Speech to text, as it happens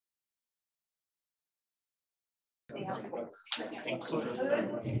Well,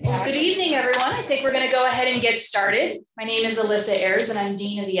 good evening, everyone. I think we're going to go ahead and get started. My name is Alyssa Ayres, and I'm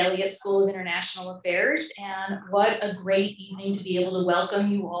Dean of the Elliott School of International Affairs. And what a great evening to be able to welcome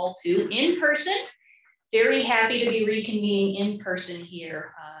you all to in person. Very happy to be reconvening in person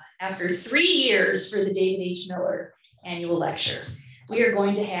here after 3 years for the David H. Miller Annual Lecture. We are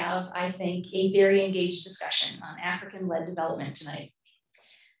going to have, I think, a very engaged discussion on African-led development tonight.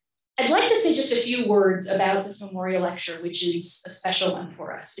 I'd like to say just a few words about this memorial lecture, which is a special one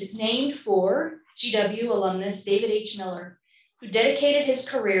for us. It's named for GW alumnus David H. Miller, who dedicated his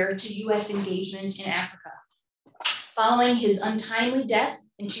career to U.S. engagement in Africa. Following his untimely death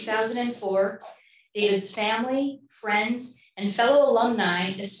in 2004, David's family, friends, and fellow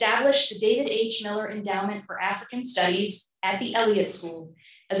alumni established the David H. Miller Endowment for African Studies at the Elliott School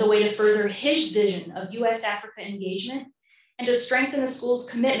as a way to further his vision of U.S.-Africa engagement and to strengthen the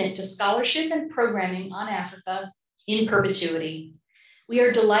school's commitment to scholarship and programming on Africa in perpetuity. We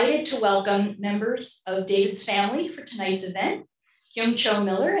are delighted to welcome members of David's family for tonight's event, Kyung Cho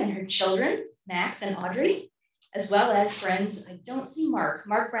Miller and her children, Max and Audrey, as well as friends, I don't see Mark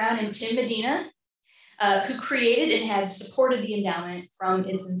Brown and Tim Medina, who created and have supported the endowment from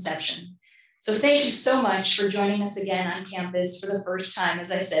its inception. So thank you so much for joining us again on campus for the first time,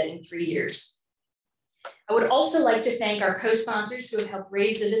 as I said, in 3 years. I would also like to thank our co-sponsors who have helped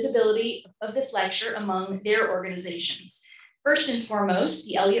raise the visibility of this lecture among their organizations. First and foremost,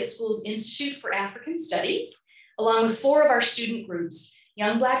 the Elliott School's Institute for African Studies, along with 4 of our student groups,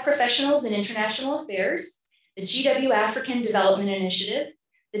 Young Black Professionals in International Affairs, the GW African Development Initiative,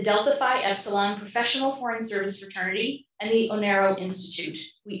 the Delta Phi Epsilon Professional Foreign Service Fraternity, and the Onero Institute.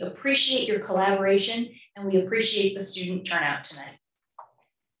 We appreciate your collaboration and we appreciate the student turnout tonight.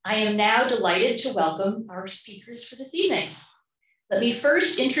 I am now delighted to welcome our speakers for this evening. Let me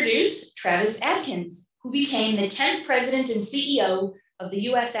first introduce Travis Adkins, who became the 10th president and CEO of the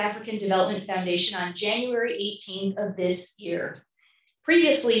U.S. African Development Foundation on January 18th of this year.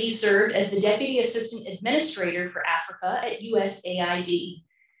 Previously, he served as the Deputy Assistant Administrator for Africa at USAID.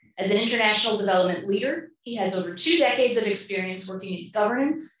 As an international development leader, he has over 2 decades of experience working in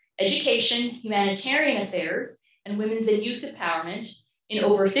governance, education, humanitarian affairs, and women's and youth empowerment in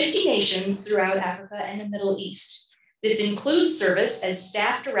over 50 nations throughout Africa and the Middle East. This includes service as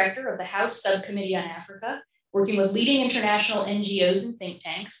staff director of the House Subcommittee on Africa, working with leading international NGOs and think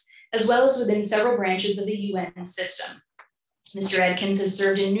tanks, as well as within several branches of the UN system. Mr. Adkins has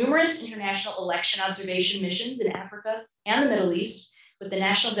served in numerous international election observation missions in Africa and the Middle East with the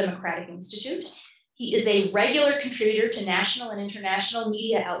National Democratic Institute. He is a regular contributor to national and international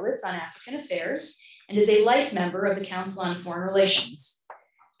media outlets on African affairs and is a life member of the Council on Foreign Relations.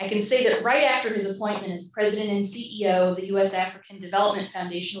 I can say that right after his appointment as president and CEO of the U.S. African Development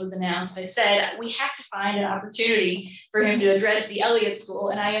Foundation was announced, I said, we have to find an opportunity for him to address the Elliott School,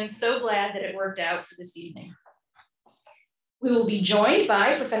 and I am so glad that it worked out for this evening. We will be joined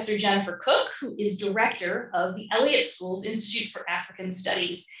by Professor Jennifer Cooke, who is director of the Elliott School's Institute for African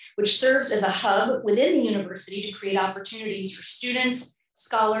Studies, which serves as a hub within the university to create opportunities for students,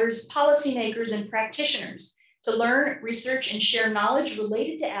 scholars, policymakers, and practitioners to learn, research, and share knowledge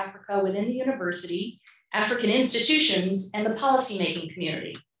related to Africa within the university, African institutions, and the policymaking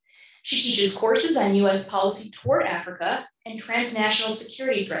community. She teaches courses on U.S. policy toward Africa and transnational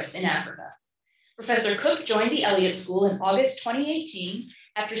security threats in Africa. Professor Cooke joined the Elliott School in August 2018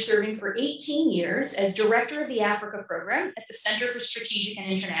 after serving for 18 years as director of the Africa program at the Center for Strategic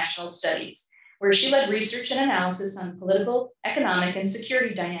and International Studies, where she led research and analysis on political, economic, and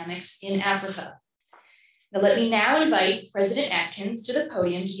security dynamics in Africa. Now, let me now invite President Adkins to the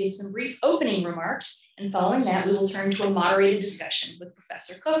podium to give some brief opening remarks, and following that, we will turn to a moderated discussion with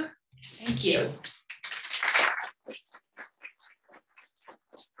Professor Cooke. Thank you.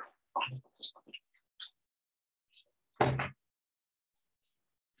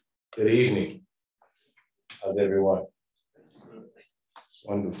 Good evening. How's everyone? It's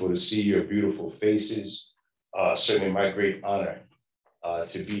wonderful to see your beautiful faces. Certainly my great honor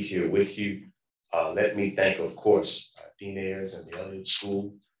to be here with you. Let me thank, of course, Dean Ayres and the Elliott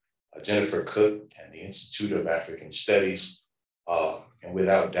School, Jennifer Cooke and the Institute of African Studies, and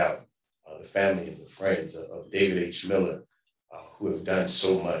without doubt, the family and the friends of David H. Miller, who have done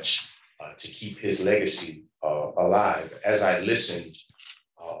so much to keep his legacy alive. As I listened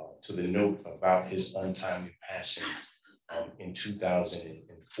to the note about his untimely passing in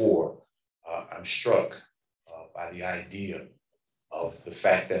 2004, I'm struck by the idea of the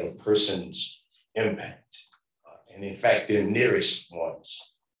fact that a person's impact, and in fact, their nearest ones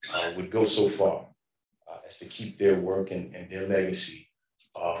would go so far as to keep their work and their legacy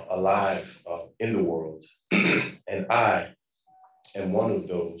alive in the world. And And I am one of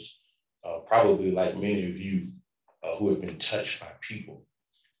those, probably like many of you who have been touched by people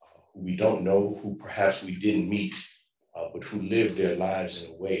who we don't know, who perhaps we didn't meet, but who lived their lives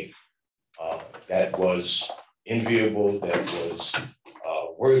in a way that was enviable, that was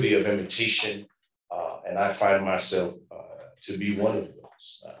worthy of imitation. And I find myself to be one of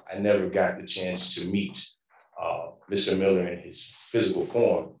those. I never got the chance to meet Mr. Miller in his physical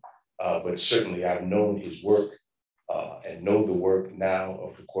form, but certainly I've known his work and know the work now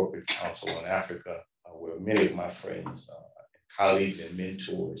of the Corporate Council on Africa, where many of my friends, colleagues and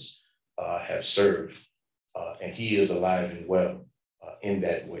mentors have served. And he is alive and well in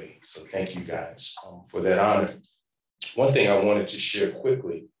that way. So thank you guys for that honor. One thing I wanted to share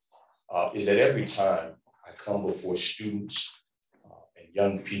quickly is that every time I come before students and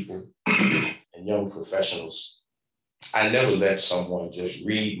young people and young professionals, I never let someone just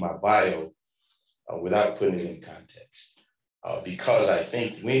read my bio without putting it in context. Because I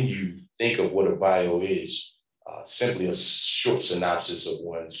think when you think of what a bio is, simply a short synopsis of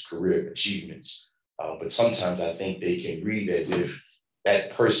one's career achievements, but sometimes I think they can read as if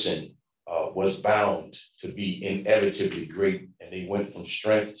that person was bound to be inevitably great, and they went from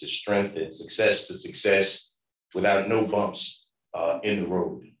strength to strength and success to success without no bumps in the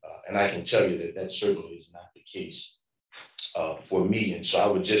road. And I can tell you that that certainly is not the case for me. And so I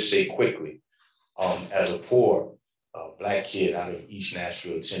would just say quickly, as a poor Black kid out of East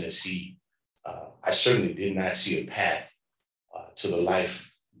Nashville, Tennessee, I certainly did not see a path to the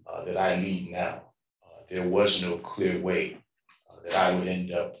life that I lead now. There was no clear way that I would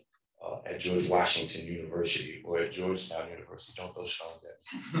end up at George Washington University or at Georgetown University, don't throw stones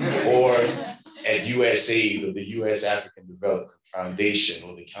at me, or at USAID or the US African Development Foundation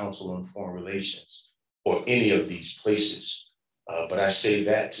or the Council on Foreign Relations or any of these places. But I say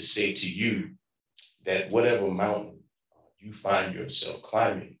that to say to you that whatever mountain you find yourself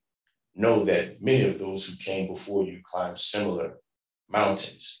climbing, know that many of those who came before you climbed similar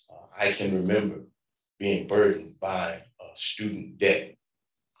mountains. I can remember being burdened by student debt.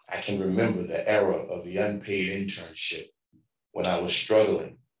 I can remember the era of the unpaid internship when I was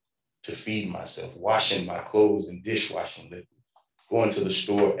struggling to feed myself, washing my clothes in dishwashing liquid, going to the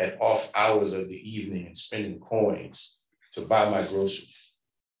store at off hours of the evening and spending coins to buy my groceries.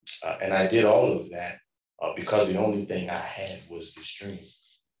 And I did all of that because the only thing I had was this dream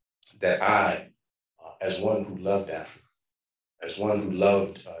that I, as one who loved Africa, as one who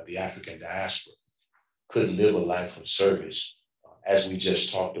loved the African diaspora, could live a life of service, as we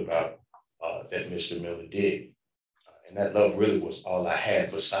just talked about that Mr. Miller did. And that love really was all I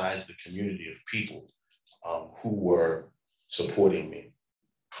had besides the community of people who were supporting me.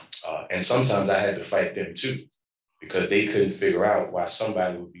 And sometimes I had to fight them too, because they couldn't figure out why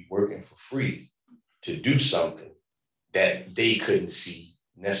somebody would be working for free to do something that they couldn't see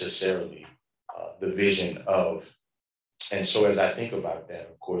necessarily the vision of. And so as I think about that,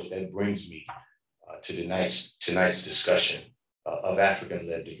 of course, that brings me to tonight's discussion of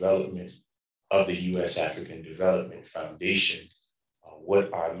African-led development, of the US African Development Foundation,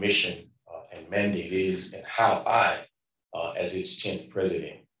 what our mission and mandate is, and how I, as its 10th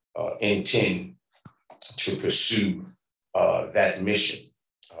president, intend to pursue that mission.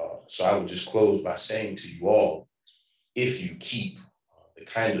 So I would just close by saying to you all, if you keep the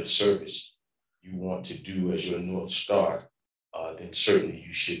kind of service you want to do as your North Star, then certainly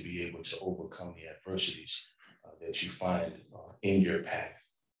you should be able to overcome the adversities that you find in your path.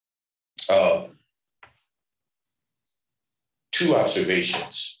 Two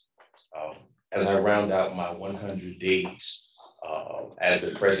observations as I round out my 100 days as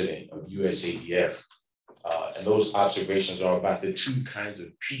the president of USADF. And those observations are about the two kinds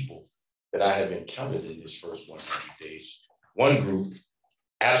of people that I have encountered in this first 100 days. One group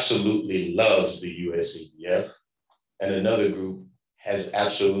absolutely loves the USADF, and another group has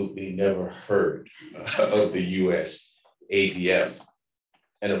absolutely never heard of the USADF.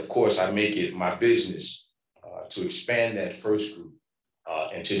 And of course, I make it my business to expand that first group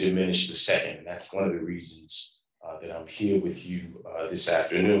and to diminish the second. And that's one of the reasons that I'm here with you this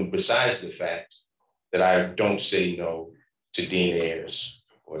afternoon, besides the fact that I don't say no to Dean Ayres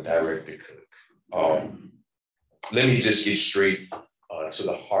or Director Cooke. Let me just get straight to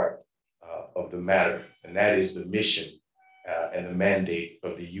the heart of the matter, and that is the mission and the mandate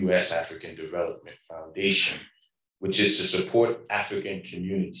of the US African Development Foundation, which is to support African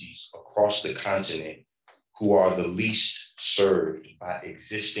communities across the continent who are the least served by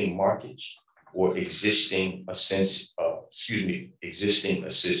existing markets or existing assistance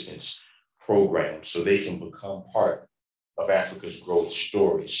programs, so they can become part of Africa's growth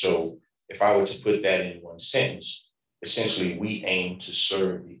story. So if if I were to put that in one sentence, essentially we aim to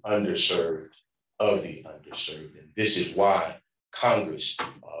serve the underserved of the underserved. And this is why Congress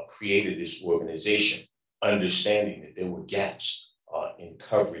created this organization, understanding that there were gaps in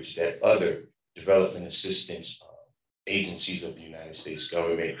coverage that other development assistance agencies of the United States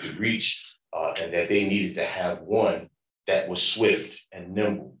government could reach, and that they needed to have one that was swift and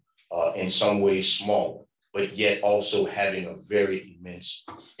nimble, in some ways smaller, but yet also having a very immense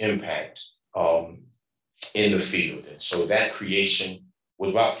impact in the field. And so that creation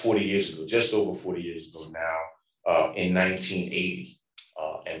was about 40 years ago, just over 40 years ago now, in 1980.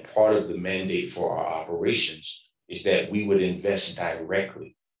 And part of the mandate for our operations is that we would invest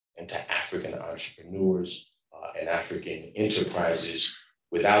directly into African entrepreneurs and African enterprises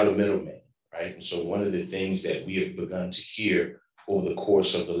without a middleman, right? And so one of the things that we have begun to hear over the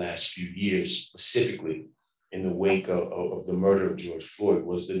course of the last few years, specifically in the wake of the murder of George Floyd,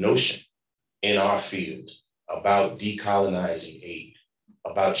 was the notion in our field about decolonizing aid,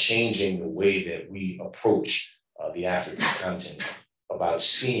 about changing the way that we approach the African continent, about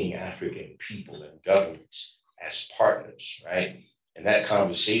seeing African people and governments as partners, right? And that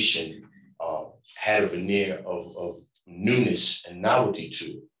conversation had a veneer of newness and novelty to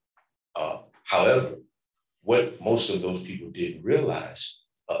it. However, what most of those people didn't realize,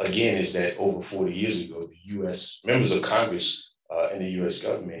 again, is that over 40 years ago, the US, members of Congress and the US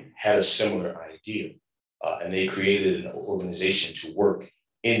government had a similar idea. And they created an organization to work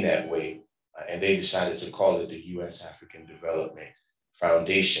in that way. And they decided to call it the US African Development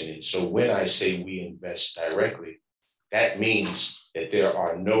Foundation. And so when I say we invest directly, that means that there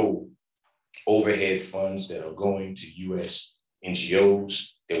are no overhead funds that are going to US NGOs,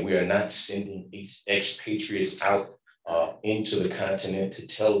 that we are not sending expatriates out into the continent to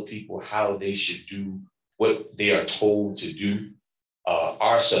tell people how they should do what they are told to do.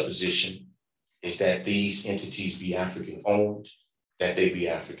 Our supposition is that these entities be African owned, that they be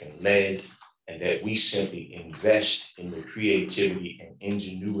African led, and that we simply invest in the creativity and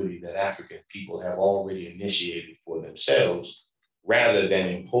ingenuity that African people have already initiated for themselves, rather than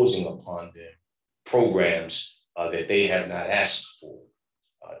imposing upon them programs that they have not asked for.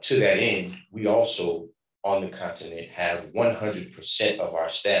 To that end, we also on the continent have 100% of our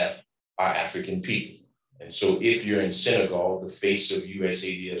staff are African people. And so if you're in Senegal, the face of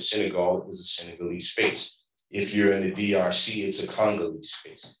USADF Senegal is a Senegalese face. If you're in the DRC, it's a Congolese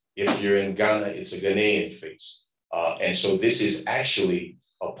face. If you're in Ghana, it's a Ghanaian face. And so this is actually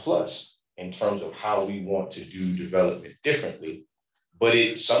a plus in terms of how we want to do development differently, but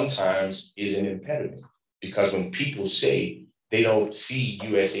it sometimes is an impediment, because when people say they don't see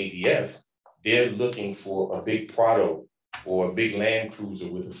USADF, they're looking for a big Prado or a big Land Cruiser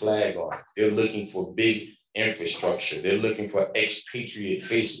with a flag on it. They're looking for big infrastructure. They're looking for expatriate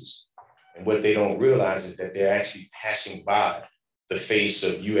faces. And what they don't realize is that they're actually passing by the face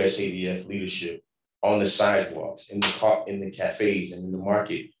of USADF leadership on the sidewalks, in the cafes, and in the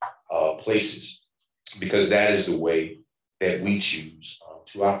market places, because that is the way that we choose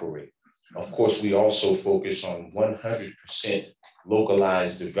to operate. Of course, we also focus on 100%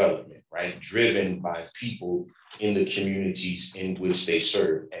 localized development, right? Driven by people in the communities in which they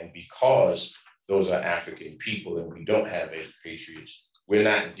serve. And because those are African people and we don't have expatriates, we're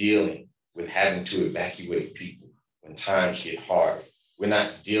not dealing with having to evacuate people when times get hard. We're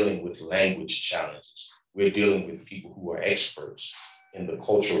not dealing with language challenges. We're dealing with people who are experts in the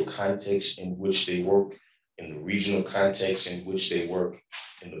cultural context in which they work, in the regional context in which they work,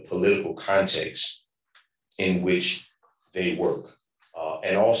 in the political context in which they work.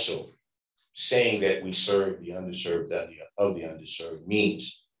 And also, saying that we serve the underserved of the underserved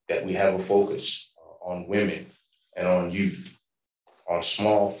means that we have a focus on women and on youth, on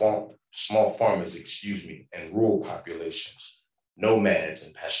small farmers, and rural populations, nomads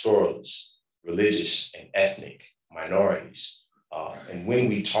and pastoralists, religious and ethnic minorities. And when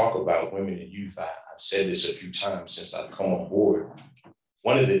we talk about women and youth, I've said this a few times since I've come on board,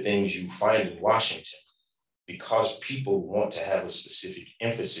 one of the things you find in Washington, because people want to have a specific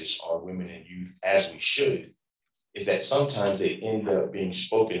emphasis on women and youth, as we should, is that sometimes they end up being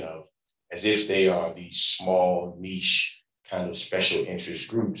spoken of as if they are these small, niche, kind of special interest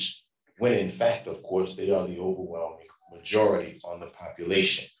groups, when in fact, of course, they are the overwhelming majority on the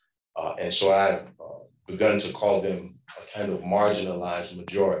population. And so I've begun to call them a kind of marginalized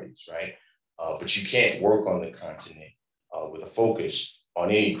majorities, right? But you can't work on the continent with a focus on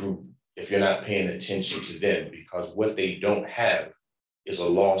any group if you're not paying attention to them, because what they don't have is a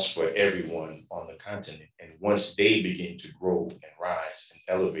loss for everyone on the continent. And once they begin to grow and rise and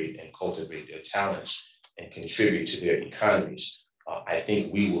elevate and cultivate their talents and contribute to their economies, I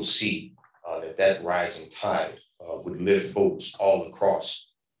think we will see that rising tide would lift boats all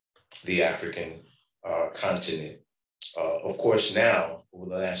across the African continent. Of course, now, over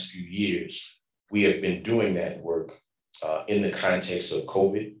the last few years, we have been doing that work in the context of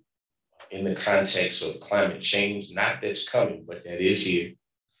COVID, in the context of climate change, not that's coming, but that is here,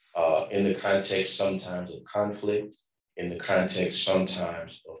 in the context sometimes of conflict, in the context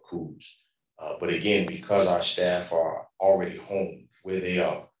sometimes of coups. But again, because our staff are already home where they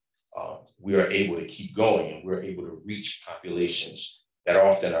are, we are able to keep going, and we're able to reach populations that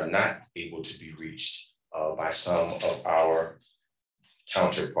often are not able to be reached by some of our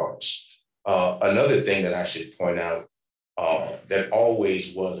counterparts. Another thing that I should point out that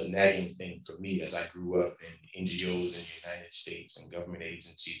always was a nagging thing for me as I grew up in NGOs in the United States and government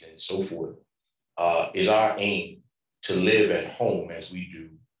agencies and so forth, is our aim to live at home as we do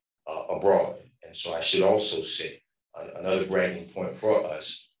abroad. And so I should also say, another bragging point for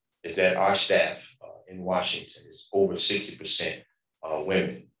us is that our staff in Washington is over 60%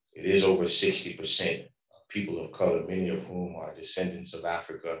 women. It is over 60% people of color, many of whom are descendants of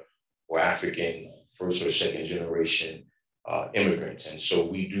Africa or African first or second generation immigrants. And so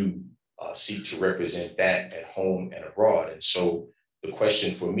we do seek to represent that at home and abroad. And so the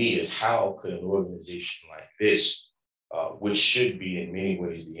question for me is, how could an organization like this, which should be in many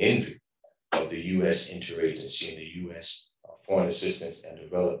ways the envy of the US interagency and the US foreign assistance and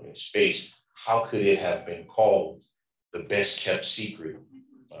development space, how could it have been called the best kept secret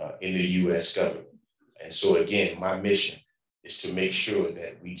in the US government? And so again, my mission is to make sure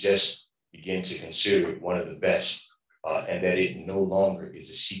that we just begin to consider it one of the best and that it no longer is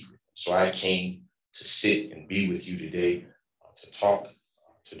a secret. So I came to sit and be with you today to talk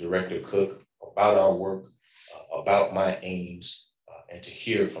to Director Cooke about our work, about my aims, and to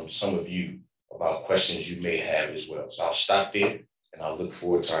hear from some of you about questions you may have as well. So I'll stop there and I'll look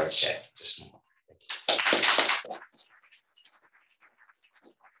forward to our chat. Just a moment.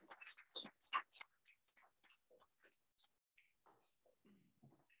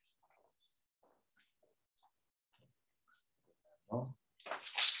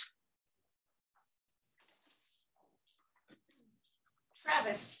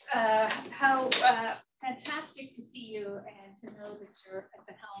 Travis, how fantastic to see you and to know that you're at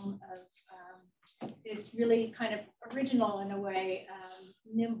the helm of this really kind of original, in a way,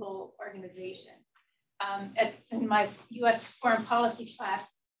 nimble organization. In my US foreign policy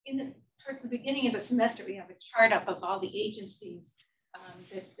class, towards the beginning of the semester, we have a chart up of all the agencies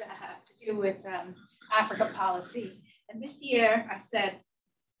that have to do with Africa policy. And this year I said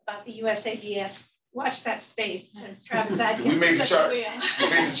about the USADF, watch that space, as Travis Adkins. We made the chart. We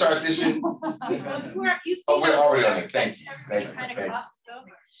made the chart this year. We're already on it. Thank you. Thank you. Kind of glossed us over.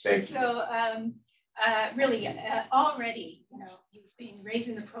 Thank you. So really, already, you've been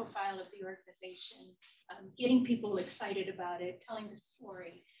raising the profile of the organization, getting people excited about it, telling the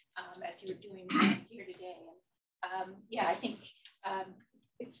story as you were doing here today. And yeah, I think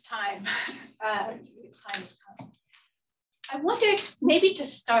it's time. Its time has come. I wondered, maybe to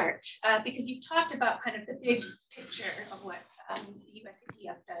start, because you've talked about kind of the big picture of what the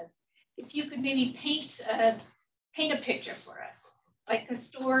USADF does. If you could maybe paint a picture for us, like a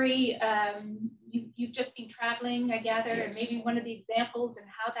story. You've just been traveling, I gather, yes. And maybe one of the examples and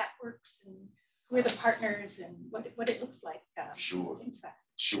how that works, and who are the partners, and what it looks like. Sure. In fact.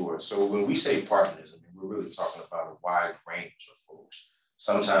 Sure. So when we say partners, I mean, we're really talking about a wide range of folks.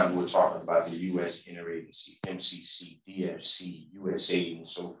 Sometimes we're talking about the U.S. Interagency, MCC, DFC, USAID, and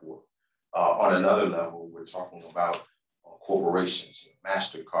so forth. On another level, we're talking about corporations,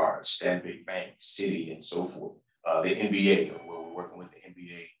 MasterCard, Stanbic Bank, Citi, and so forth. The NBA, where we're working with the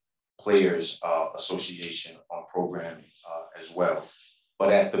NBA Players Association on programming as well.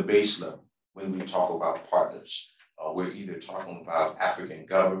 But at the base level, when we talk about partners, we're either talking about African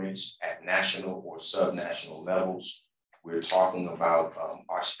governments at national or subnational levels. We're talking about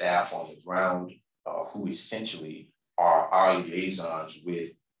our staff on the ground, who essentially are our liaisons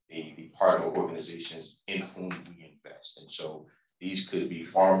with the partner organizations in whom we invest. And so these could be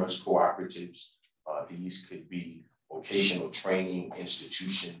farmers cooperatives, these could be vocational training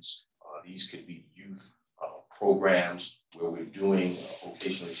institutions, these could be youth programs where we're doing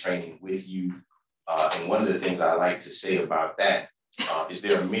vocational training with youth. And one of the things I like to say about that is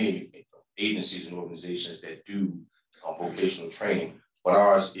there are many agencies and organizations that do vocational training, but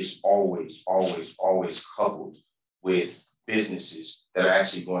ours is always, always, always coupled with businesses that are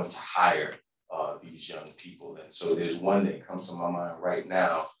actually going to hire these young people. And so there's one that comes to my mind right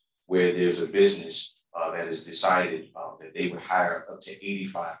now where there's a business that has decided that they would hire up to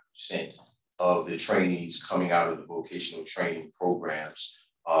 85% of the trainees coming out of the vocational training programs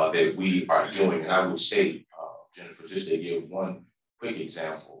that we are doing. And I would say, Jennifer, just to give one quick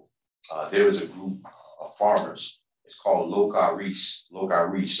example, there is a group of farmers. It's called local rice,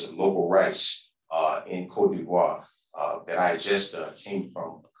 local rice in Cote d'Ivoire that I just came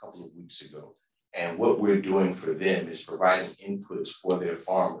from a couple of weeks ago. And what we're doing for them is providing inputs for their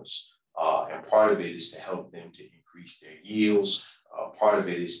farmers. And part of it is to help them to increase their yields. Part of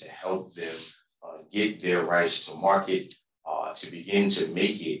it is to help them get their rice to market, to begin to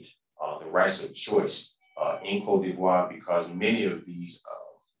make it the rice of choice in Cote d'Ivoire, because many of these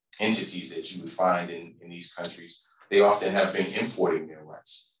entities that you would find in these countries, they often have been importing their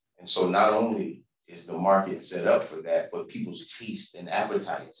rice. And so not only is the market set up for that, but people's taste and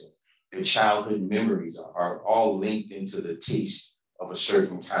appetites and their childhood memories are all linked into the taste of a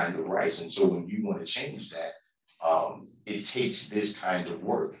certain kind of rice. And so when you want to change that, it takes this kind of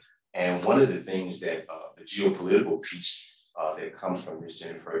work. And one of the things that the geopolitical piece that comes from this,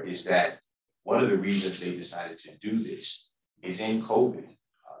 Jennifer, is that one of the reasons they decided to do this is in COVID.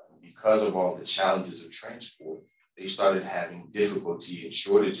 Because of all the challenges of transport, they started having difficulty and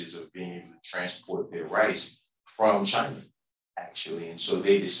shortages of being able to transport their rice from China, actually. And so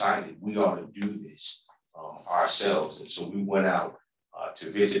they decided we ought to do this ourselves. And so we went out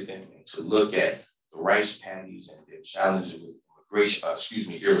to visit them and to look at the rice paddies and their challenges with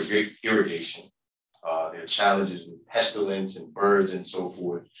irrigation, their challenges with pestilence and birds and so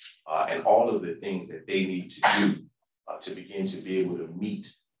forth, and all of the things that they need to do to begin to be able to meet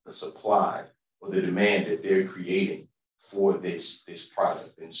the supply or the demand that they're creating for this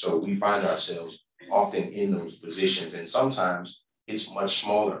product. And so we find ourselves often in those positions, and sometimes it's much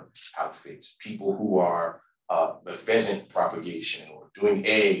smaller outfits, people who are the pheasant propagation or doing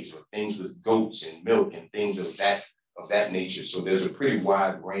eggs or things with goats and milk and things of that nature. So there's a pretty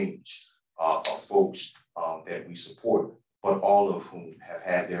wide range of folks that we support, but all of whom have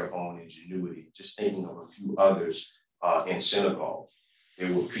had their own ingenuity. Just thinking of a few others in Senegal,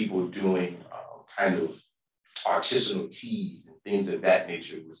 there were people doing kind of artisanal teas and things of that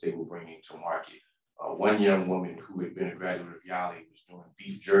nature, which they were bringing to market. One young woman who had been a graduate of Yale was doing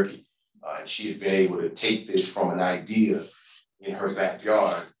beef jerky. And she had been able to take this from an idea in her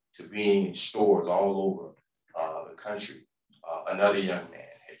backyard to being in stores all over the country. Another young man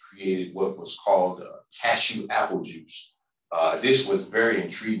had created what was called cashew apple juice. This was very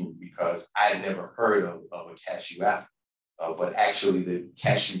intriguing because I had never heard of a cashew apple, but actually the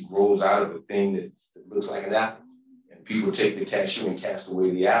cashew grows out of a thing that looks like an apple. And people take the cashew and cast away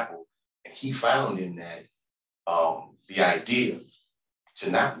the apple. And he found in that the idea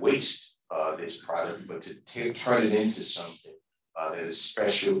to not waste this product, but to turn it into something that is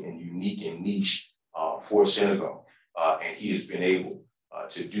special and unique and niche for Senegal. And he has been able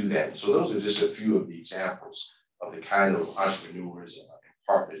to do that. And so those are just a few of the examples of the kind of entrepreneurs and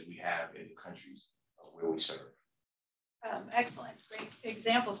partners we have in the countries where we serve. Excellent, great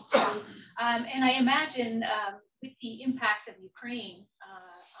examples too. And I imagine with the impacts of Ukraine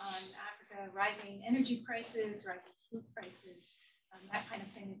on Africa, rising energy prices, rising food prices, that kind of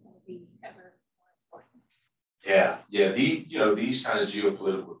thing is going to be ever more important. Yeah. These kind of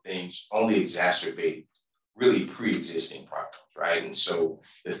geopolitical things only exacerbate really pre-existing problems, right? And so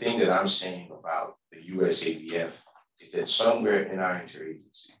the thing that I'm saying about the USADF is that somewhere in our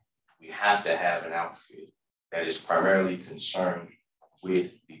interagency, we have to have an outfit that is primarily concerned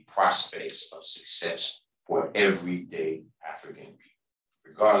with the prospects of success for everyday African people,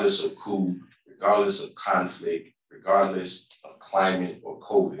 regardless of coup, regardless of conflict, regardless of climate or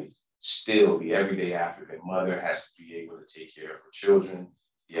COVID. Still, the everyday African mother has to be able to take care of her children.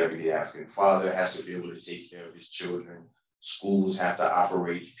 The everyday African father has to be able to take care of his children. Schools have to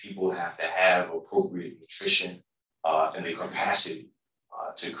operate. People have to have appropriate nutrition and the capacity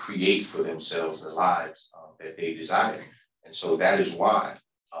to create for themselves the lives that they desire. And so that is why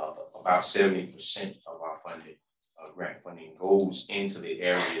about 70% of our funding, grant funding, goes into the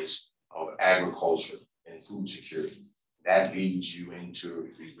areas of agriculture and food security. That leads you into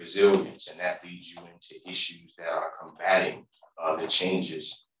resilience, and that leads you into issues that are combating the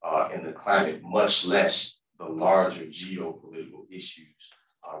changes in the climate, much less the larger geopolitical issues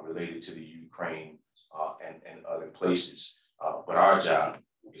related to the Ukraine and other places. But our job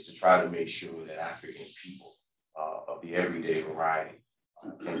is to try to make sure that African people of the everyday variety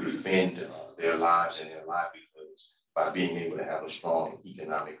can defend their lives and their livelihoods by being able to have a strong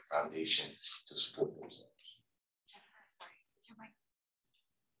economic foundation to support themselves.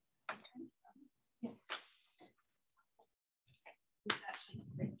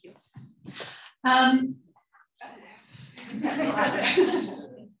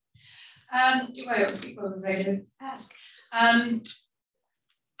 What was I going to ask?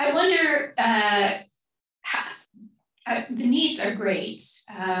 I wonder, the needs are great.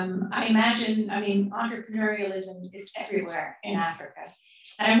 I imagine, I mean, entrepreneurialism is everywhere in Africa.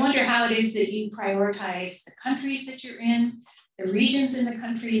 And I wonder how it is that you prioritize the countries that you're in, the regions in the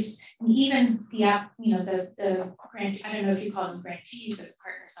countries, and even the, you know, the grant, I don't know if you call them grantees or the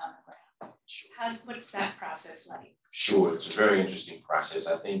partners on the ground. What's that process like? Sure, it's a very interesting process.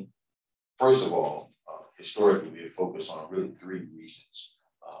 I think, first of all, historically, we have focused on really 3 regions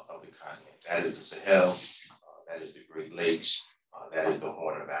of the continent. That is the Sahel, that is the Great Lakes, that is the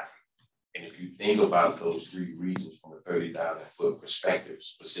Horn of Africa. And if you think about those 3 regions from a 30,000-foot perspective,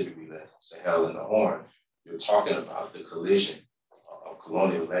 specifically the Sahel and the Horn, you're talking about the collision of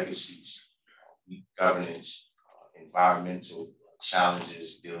colonial legacies, weak governance, environmental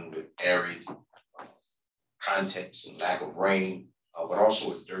challenges dealing with arid context and lack of rain, but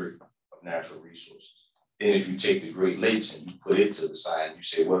also a dearth of natural resources. Then if you take the Great Lakes and you put it to the side and you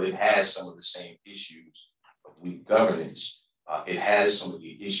say, well, it has some of the same issues of weak governance, it has some of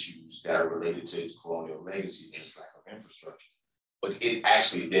the issues that are related to its colonial legacies and its lack of infrastructure. But it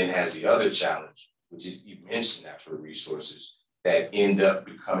actually then has the other challenge, which is immense natural resources that end up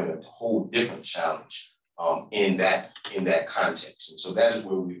becoming a whole different challenge in that context. And so that is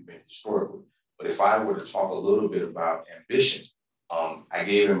where we've been historically. But if I were to talk a little bit about ambition, I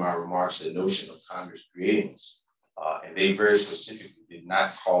gave in my remarks the notion of Congress creating us. And they very specifically did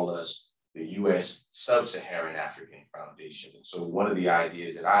not call us the U.S. Sub-Saharan African Foundation. And so one of the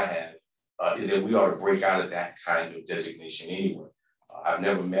ideas that I have is that we ought to break out of that kind of designation anyway. I've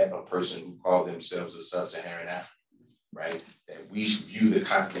never met a person who called themselves a Sub-Saharan African, right? That we should view the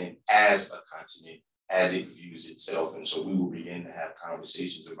continent as a continent, as it views itself. And so we will begin to have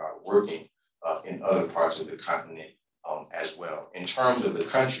conversations about working in other parts of the continent as well. In terms of the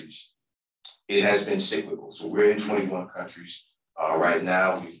countries, it has been cyclical. So we're in 21 countries. Right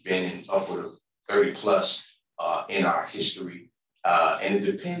now, we've been in upward of 30 plus in our history. And it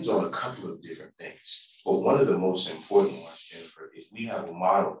depends on a couple of different things. But one of the most important ones, Jennifer, is we have a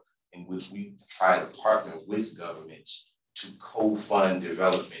model in which we try to partner with governments to co-fund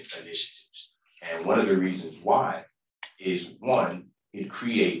development initiatives. And one of the reasons why is, one, it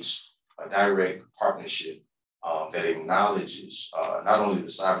creates a direct partnership that acknowledges not only the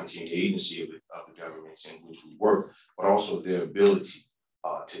sovereignty and agency of the governments in which we work, but also their ability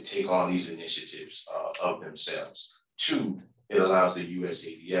to take on these initiatives of themselves. 2, it allows the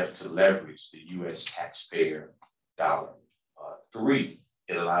USADF to leverage the US taxpayer dollar. 3,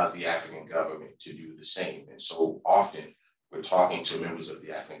 it allows the African government to do the same. And so often we're talking to members of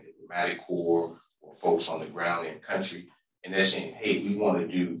the African Diplomatic Corps or folks on the ground in country, and they're saying, hey, we want to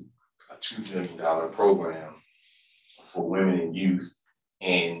do a $2 million program for women and youth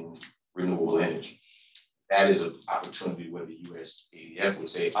in renewable energy. That is an opportunity where the USADF would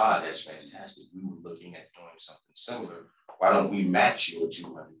say, that's fantastic. We were looking at doing something similar. Why don't we match your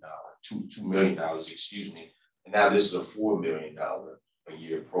 $2 million, excuse me. And now this is a $4 million a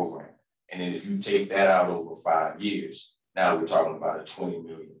year program. And then if you take that out over 5 years, now we're talking about a $20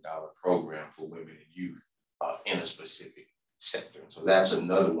 million program for women and youth in a specific sector. So that's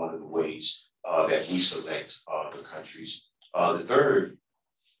another one of the ways that we select the countries. The third,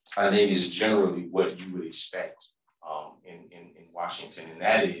 I think, is generally what you would expect in Washington, and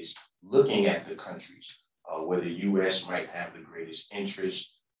that is looking at the countries where the U.S. might have the greatest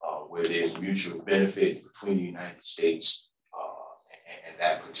interest, where there's mutual benefit between the United States and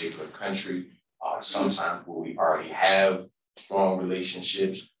that particular country, sometimes where we already have strong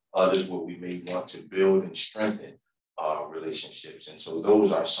relationships, others where we may want to build and strengthen relationships. And so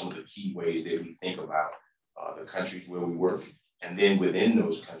those are some of the key ways that we think about the countries where we work. And then within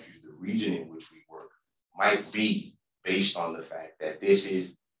those countries, the region in which we work might be based on the fact that this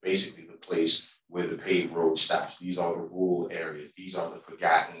is basically the place where the paved road stops. These are the rural areas. These are the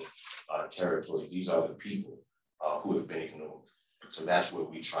forgotten territories. These are the people who have been ignored. So that's where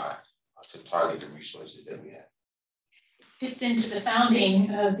we try to target the resources that we have. Fits into the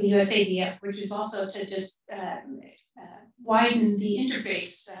founding of the USADF, which is also to just widen the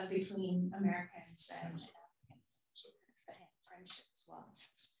interface between Americans and Africans, friendship as well.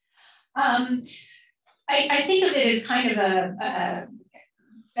 I think of it as kind of a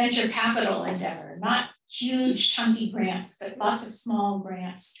venture capital endeavor, not huge chunky grants, but lots of small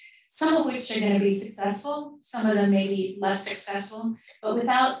grants, some of which are going to be successful, some of them may be less successful, but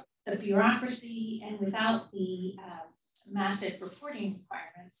without the bureaucracy and without the massive reporting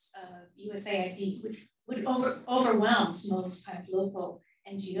requirements of USAID, which would overwhelms most kind of local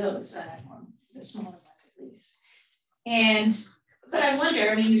NGOs, or the smaller ones at least. And But I wonder,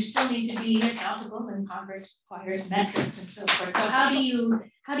 I mean, you still need to be accountable, and Congress requires metrics and so forth. So how do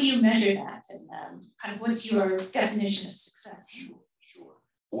you measure that, and kind of what's your definition of success? Sure.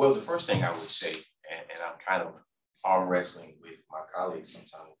 Well, the first thing I would say, and I'm kind of arm wrestling with my colleagues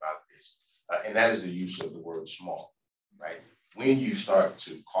sometimes about this, and that is the use of the word small, right? When you start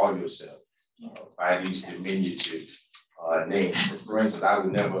to call yourself by these diminutive names, for instance, I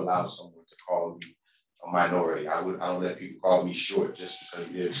would never allow someone to call me a minority. I don't let people call me short just because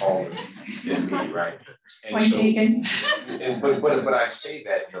they're taller than me, right? And Point taken. But I say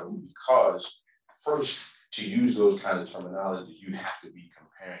that because first, to use those kind of terminology, you have to be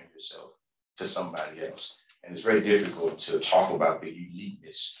comparing yourself to somebody else. And it's very difficult to talk about the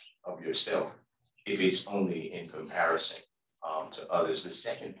uniqueness of yourself if it's only in comparison to others. The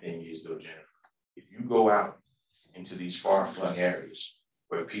second thing is, though, Jennifer, if you go out into these far-flung areas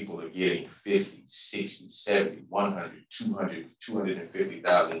where people are getting $50, $60, $70, $100, $200,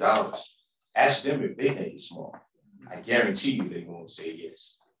 $250,000, ask them if they think it's small. I guarantee you they won't say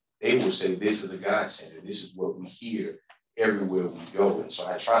yes. They will say, this is a godsend, and this is what we hear everywhere we go. And so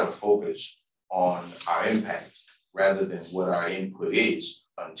I try to focus on our impact rather than what our input is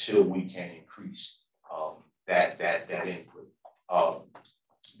until we can increase that input.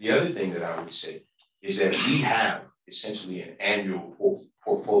 The other thing that I would say is that we have essentially an annual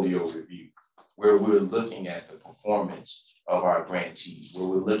portfolio review where we're looking at the performance of our grantees, where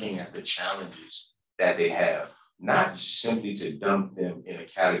we're looking at the challenges that they have, not simply to dump them in a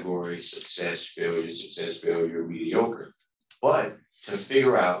category success, failure, mediocre, but to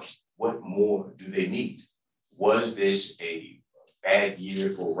figure out what more do they need. Was this a bad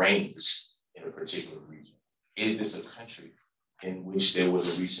year for rains in a particular region? Is this a country in which there was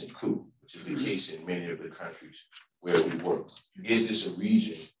a recent coup, which is the case in many of the countries where we work? Is this a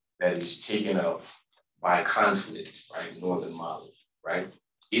region that is taken up by conflict, right? Northern Mali, right?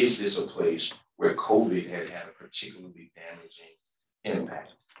 Is this a place where COVID has had a particularly damaging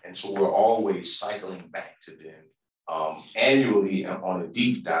impact? And so we're always cycling back to them annually on a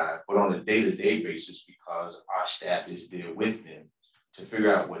deep dive, but on a day-to-day basis, because our staff is there with them to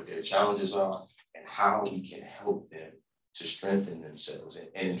figure out what their challenges are and how we can help them to strengthen themselves.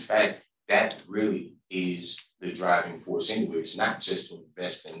 And in fact, that really is the driving force anyway. It's not just to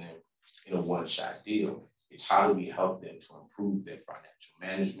invest in them in a one-shot deal. It's how do we help them to improve their financial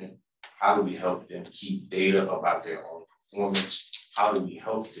management? How do we help them keep data about their own performance? How do we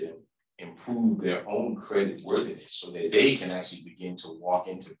help them improve their own credit worthiness so that they can actually begin to walk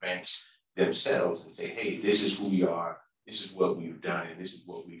into banks themselves and say, hey, this is who we are, this is what we've done, and this is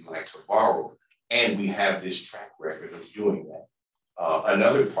what we'd like to borrow. And we have this track record of doing that.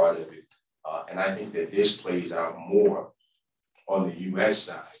 Another part of it, and I think that this plays out more on the US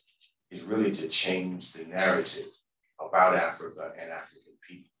side, is really to change the narrative about Africa and African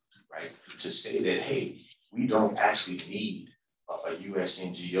people, right? To say that, hey, we don't actually need a US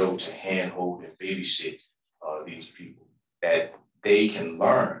NGO to handhold and babysit these people, that they can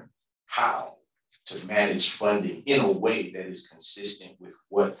learn how to manage funding in a way that is consistent with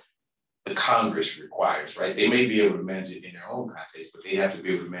what the Congress requires, right? They may be able to manage it in their own context, but they have to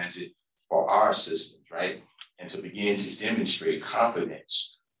be able to manage it for our systems, right? And to begin to demonstrate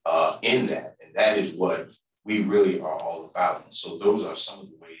confidence in that. And that is what we really are all about. And so those are some of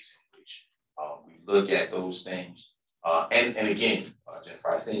the ways in which we look at those things. And again,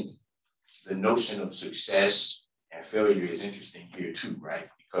 Jennifer, I think the notion of success and failure is interesting here too, right?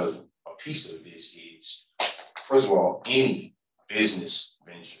 Because a piece of this is, first of all, any business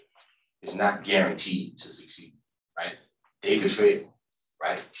venture is not guaranteed to succeed, right? They could fail,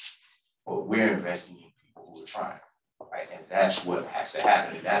 right? But we're investing in people who are trying, right? And that's what has to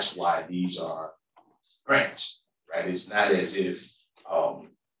happen. And that's why these are grants, right? It's not as if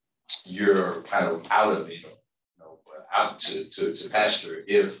you're kind of out of it, out to pasture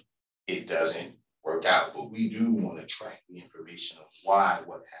if it doesn't work out. But we do want to track the information of why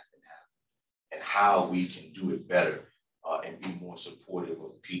what happened, and how we can do it better and be more supportive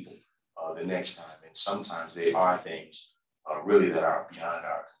of people the next time. And sometimes there are things really that are beyond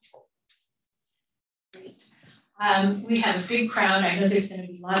our control. Great. We have a big crowd. I know there's going to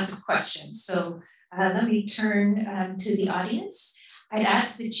be lots of questions. So let me turn to the audience. I'd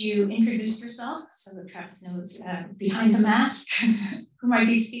ask that you introduce yourself so that Travis knows behind the mask who might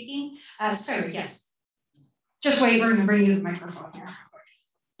be speaking. Sir, yes. Just wait, we're going to bring you the microphone here.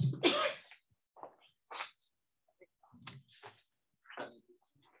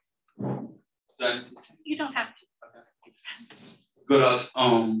 You don't have to. Good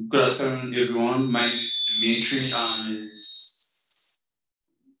afternoon, everyone. My name is Dimitri.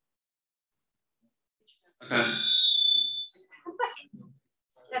 Okay.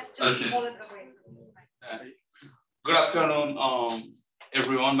 Okay. Good afternoon,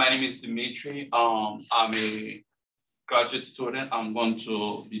 everyone. My name is Dimitri. I'm a graduate student. I'm going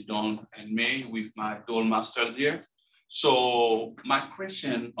to be done in May with my dual master's here. So my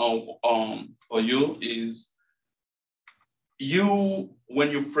question for you is,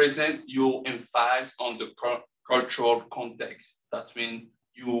 when you present, you emphasize on the cultural context. That means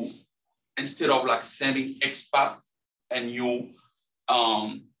you, instead of like sending expats, and you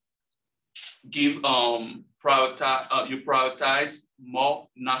prioritize more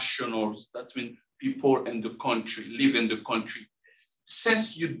nationals. That means people in the country, live in the country.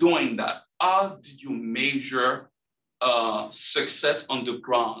 Since you're doing that, how did you measure success on the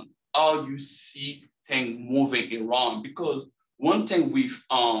ground? How you see things moving around? Because one thing with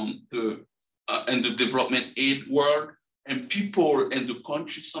in the development aid world, and people in the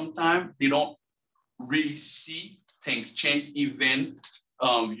country sometimes they don't really see things change. Even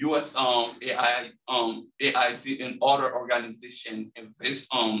US AID and other organizations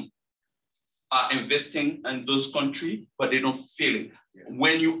are investing in those countries, but they don't feel it. Yeah.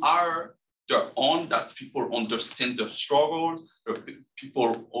 When you are their own, that people understand the struggles, the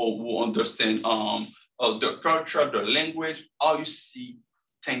people who understand the culture, the language, how you see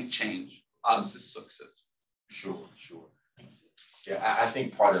things change as a success. Sure. Yeah, I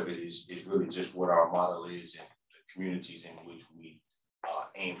think part of it is really just what our model is and the communities in which we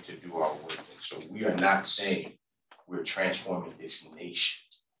aim to do our work in. So we are not saying we're transforming this nation,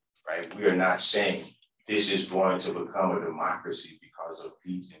 right? We are not saying this is going to become a democracy because of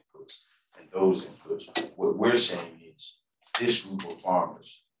these inputs and those inputs. What we're saying is this group of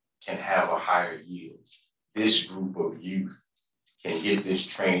farmers can have a higher yield. This group of youth can get this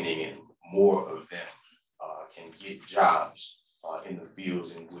training, and more of them can get jobs in the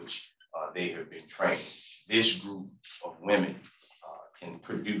fields in which they have been trained. This group of women can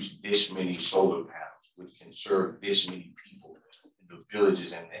produce this many solar panels, which can serve this many people in the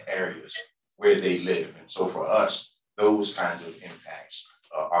villages and the areas where they live. And so for us, those kinds of impacts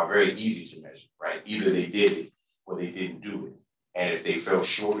are very easy to measure, right? Either they did it or they didn't do it. And if they fell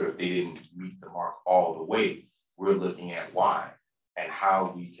short or if they didn't meet the mark all the way, we're looking at why and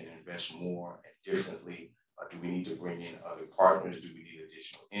how we can invest more and differently. Do we need to bring in other partners? Do we need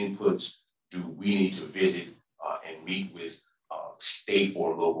additional inputs? Do we need to visit and meet with state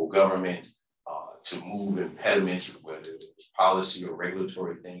or local government to move impediments, whether it's policy or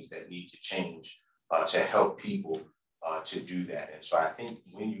regulatory things that need to change to help people to do that? And so I think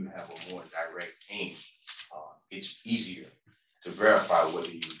when you have a more direct aim, it's easier to verify whether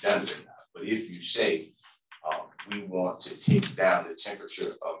you've done it or not. But if you say, we want to take down the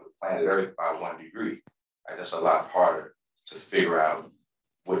temperature of the planet Earth by 1 degree, right, that's a lot harder to figure out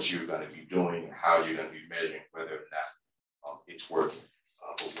what you're going to be doing and how you're going to be measuring whether or not it's working.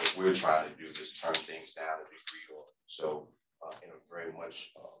 But what we're trying to do is turn things down a degree or so in a very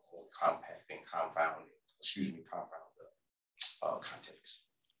much more compact and compound context.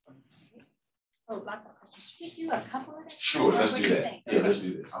 Oh, lots of questions. Should we do a couple of them? Sure, let's do that. Yeah, let's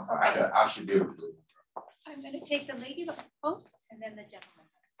do this. I should be able to do it. I'm going to take the lady first and then the gentleman.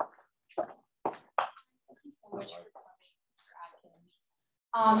 Thank you so much for coming, Mr. Adkins.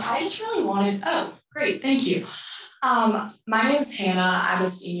 I just really wanted, great, thank you. My name is Hannah. I'm a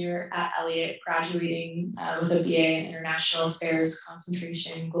senior at Elliott, graduating with a BA in International Affairs,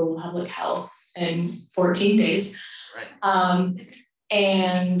 concentration in Global Public Health in 14 days. Right.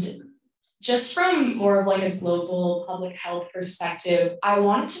 And just from more of like a global public health perspective, I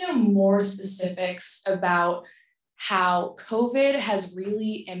wanted to know more specifics about how COVID has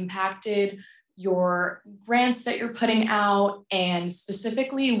really impacted your grants that you're putting out, and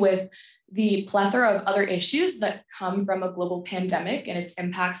specifically with the plethora of other issues that come from a global pandemic and its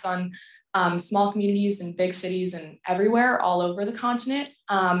impacts on small communities and big cities and everywhere all over the continent.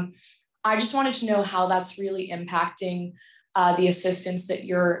 I just wanted to know how that's really impacting the assistance that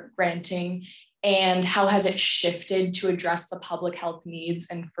you're granting, and how has it shifted to address the public health needs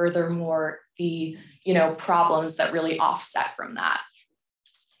and furthermore the problems that really offset from that.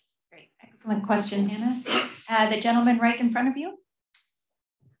 Great, excellent question, Hannah. The gentleman right in front of you.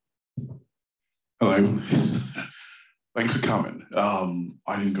 Hello, thanks for coming.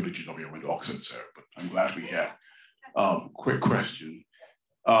 I didn't go to GW, I went to Oxford, so, but I'm glad to be here. Quick question.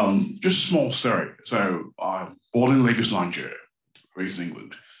 Just a small story. So I'm born in Lagos, Nigeria, raised in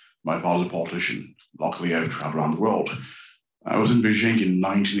England. My father's a politician. Luckily, I've traveled around the world. I was in Beijing in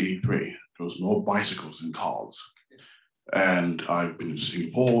 1983. There was more bicycles than cars. And I've been in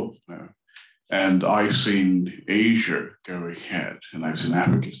Singapore, and I've seen Asia go ahead, and I've seen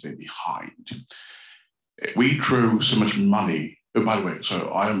Africa stay behind. We throw so much money Oh, by the way, so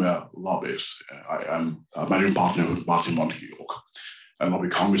I am a lobbyist. I am a managing partner with Barton Montague York. I lobby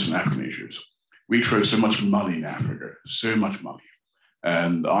Congress on African issues. We throw so much money in Africa, so much money.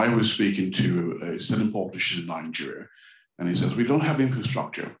 And I was speaking to a Senate politician in Nigeria, and he says, we don't have the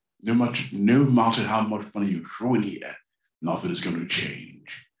infrastructure. No matter how much money you throw in here, nothing is going to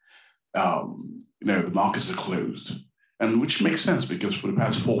change. The markets are closed. And which makes sense because for the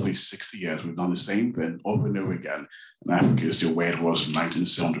past 40, 60 years, we've done the same thing over and over again. And Africa is still where it was in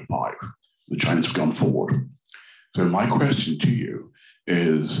 1975. The Chinese have gone forward. So my question to you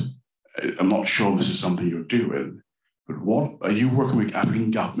is, I'm not sure this is something you're doing, but what are you working with African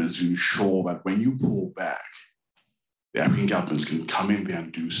governments to ensure that when you pull back, the African governments can come in there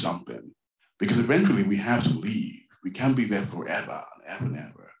and do something? Because eventually we have to leave. We can't be there forever and ever and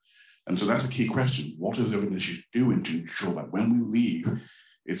ever. And so that's a key question. What is the organization doing to ensure that when we leave,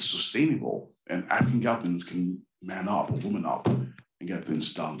 it's sustainable and African governments can man up or woman up and get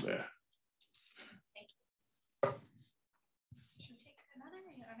things done there?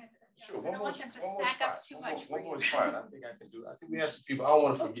 Sure, I don't want them to stack up too much. One more is fine. I think I can do it. I think we have some people. I don't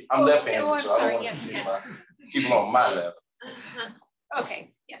want to forget. I'm left-handed, so I don't want to forget people on my left.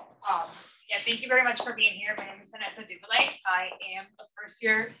 Okay, yes. Yeah, thank you very much for being here. My name is Vanessa Duvalay. I am a first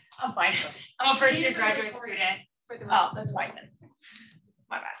year, I'm fine. I'm a first year graduate student. Oh, that's fine then.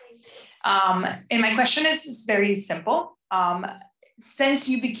 My bad. And my question is very simple. Since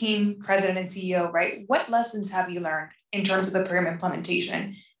you became president and CEO, right, what lessons have you learned in terms of the program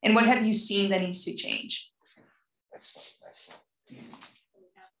implementation? And what have you seen that needs to change? Excellent.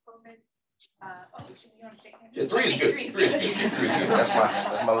 Yeah, Three is good. Three is good. That's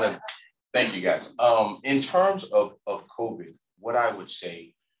my limit. Thank you, guys. In terms of COVID, what I would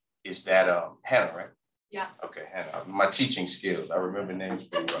say is that Hannah, right? Yeah. Okay, Hannah. My teaching skills, I remember names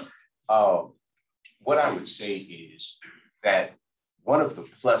pretty well. What I would say is that one of the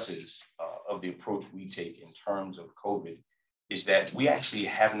pluses of the approach we take in terms of COVID is that we actually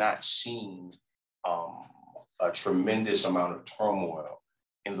have not seen a tremendous amount of turmoil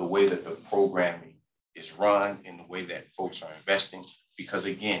in the way that the programming is run, in the way that folks are investing, because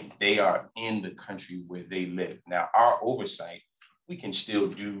again, they are in the country where they live. Now, our oversight, we can still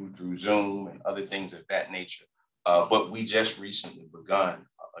do through Zoom and other things of that nature, but we just recently begun,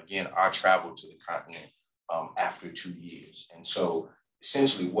 again, our travel to the continent after 2 years. And so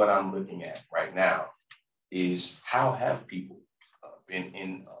essentially what I'm looking at right now is how have people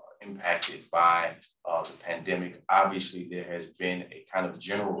been impacted by the pandemic? Obviously, there has been a kind of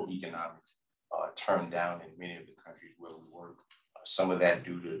general economic turn down in many of the countries where we work. Some of that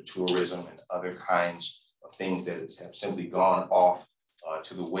due to tourism and other kinds of things that have simply gone off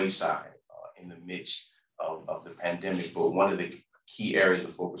to the wayside in the midst of the pandemic. But one of the key areas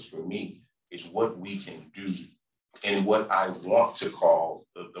of focus for me is what we can do in what I want to call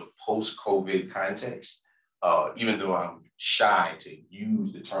the post-COVID context, even though I'm shy to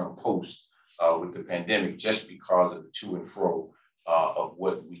use the term post with the pandemic, just because of the to and fro of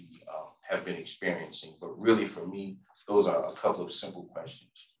what we have been experiencing. But really for me, those are a couple of simple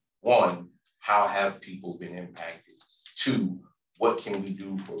questions. One, how have people been impacted? Two, what can we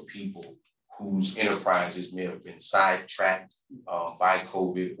do for people whose enterprises may have been sidetracked by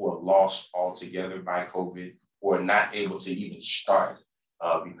COVID or lost altogether by COVID or not able to even start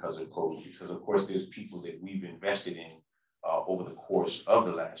because of COVID? Because of course, there's people that we've invested in over the course of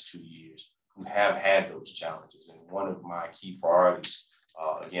the last 2 years who have had those challenges. And one of my key priorities,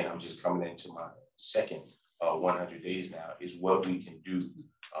 again, I'm just coming into my second 100 days now, is what we can do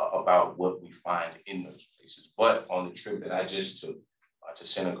about what we find in those places. But on the trip that I just took to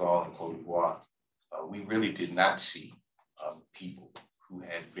Senegal and Cote d'Ivoire, we really did not see people who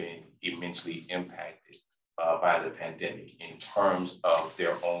had been immensely impacted by the pandemic in terms of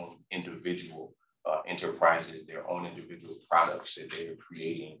their own individual enterprises, their own individual products that they are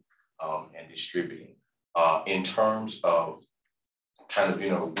creating and distributing. In terms of kind of,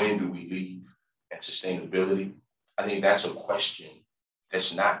 when do we leave and sustainability, I think that's a question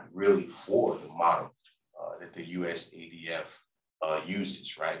that's not really for the model that the USADF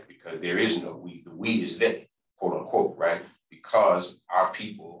uses, right? Because there is no we. The we is there, quote unquote, right? Because our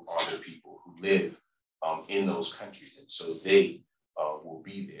people are the people who live in those countries. And so they will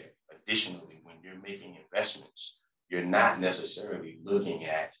be there. Additionally, when you're making investments, you're not necessarily looking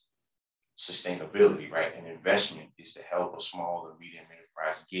at sustainability, right? An investment is to help a small or medium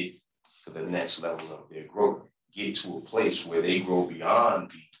enterprise get to the next level of their growth, get to a place where they grow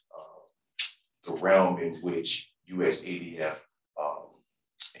beyond the realm in which USADF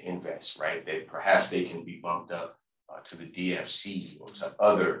invests, right? That perhaps they can be bumped up to the DFC or to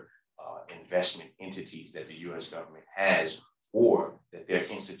other investment entities that the US government has or that their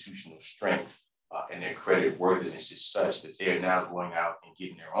institutional strength and their credit worthiness is such that they're now going out and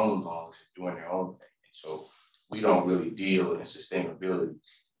getting their own loans and doing their own thing. And so we don't really deal in sustainability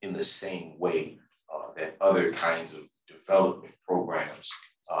in the same way that other kinds of development programs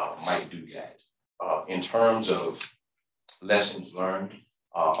might do that. In terms of lessons learned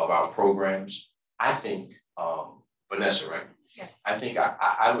of our programs, I think, Vanessa, right? Yes. I think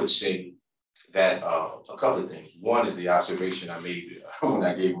I would say that a couple of things. One is the observation I made when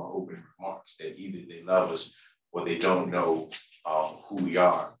I gave my opening remarks, that either they love us or they don't know who we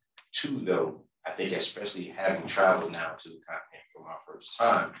are. Two, though, I think especially having traveled now to the continent for my first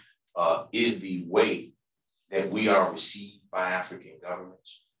time, is the way that we are received by African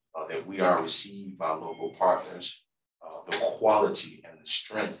governments, that we are received by local partners, the quality and the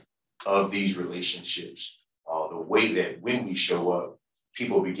strength of these relationships, the way that when we show up,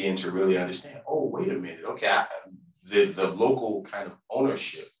 people begin to really understand, oh, wait a minute, okay, the local kind of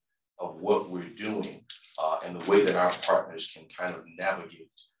ownership of what we're doing and the way that our partners can kind of navigate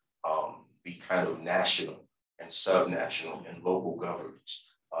the kind of national and subnational and local governments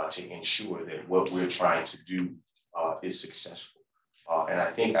to ensure that what we're trying to do is successful. And I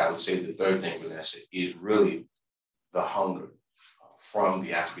think I would say the third thing, Vanessa, is really the hunger from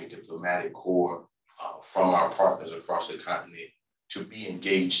the African diplomatic corps, from our partners across the continent, to be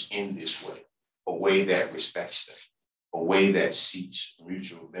engaged in this way, a way that respects them, a way that seeks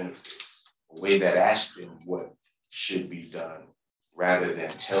mutual benefit, a way that asks them what should be done rather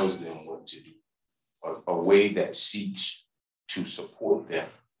than tells them what to do, a way that seeks to support them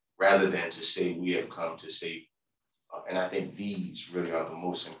rather than to say we have come to save. And I think these really are the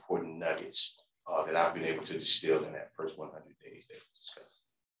most important nuggets that I've been able to distill in that first 100 days that we discussed.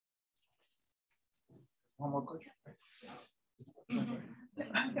 One more question.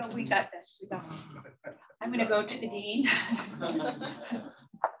 No, we got this. We got this. I'm going to go to the dean.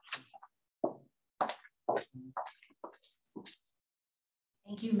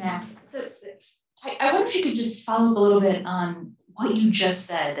 Thank you, Max. So I wonder if you could just follow up a little bit on what you just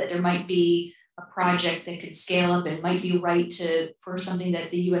said, that there might be a project that could scale up and might be right for something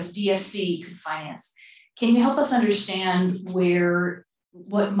that the USDFC could finance. Can you help us understand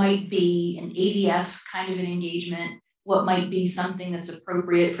what might be an ADF kind of an engagement, what might be something that's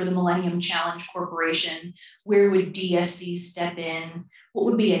appropriate for the Millennium Challenge Corporation? Where would DSC step in? What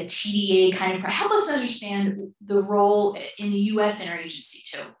would be a TDA kind of, help us understand the role in the US interagency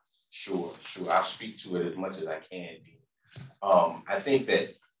too. Sure. I'll speak to it as much as I can. I think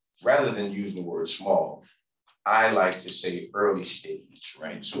that rather than use the word small, I like to say early stage,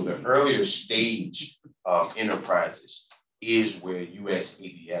 right? So the earlier stage of enterprises is where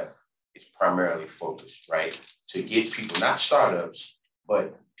USADF is primarily focused, right? To get people, not startups,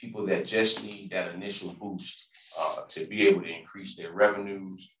 but people that just need that initial boost to be able to increase their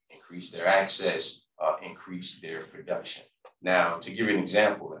revenues, increase their access, increase their production. Now, to give you an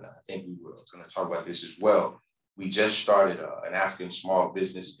example, and I think we were going to talk about this as well, we just started an African Small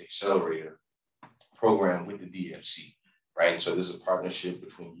Business Accelerator program with the DFC, right? So this is a partnership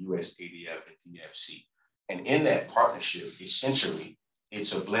between USADF and DFC. And in that partnership, essentially,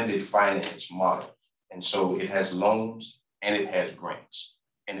 it's a blended finance model. And so it has loans and it has grants.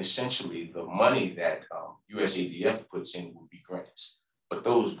 And essentially, the money that USADF puts in will be grants. But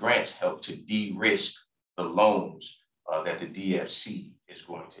those grants help to de-risk the loans that the DFC is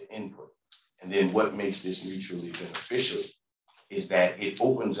going to input. And then what makes this mutually beneficial is that it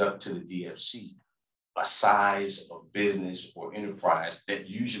opens up to the DFC a size of business or enterprise that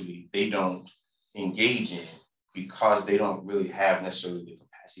usually they don't engage in because they don't really have necessarily the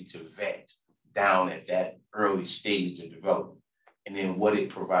capacity to vet down at that early stage of development. And then what it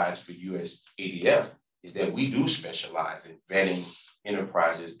provides for USADF is that we do specialize in vetting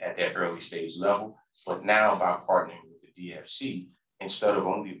enterprises at that early stage level, but now by partnering with the DFC, instead of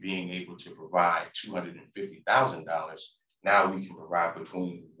only being able to provide $250,000, now we can provide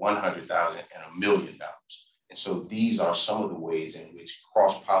between $100,000 and $1 million. And so these are some of the ways in which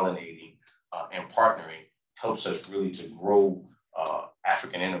cross-pollinating and partnering helps us really to grow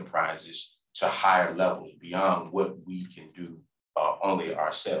African enterprises to higher levels beyond what we can do only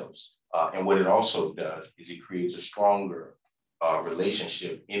ourselves. And what it also does is it creates a stronger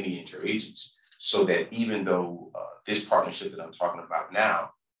relationship in the interagency, so that even though this partnership that I'm talking about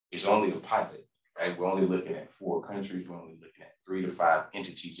now is only a pilot, right? We're only looking at 4 countries, we're only looking at 3 to 5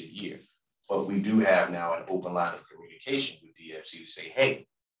 entities a year. But we do have now an open line of communication with DFC to say, hey,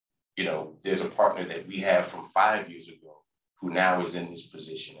 you know, there's a partner that we have from 5 years ago who now is in this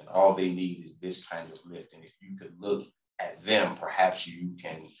position, and all they need is this kind of lift. And if you could look at them, perhaps you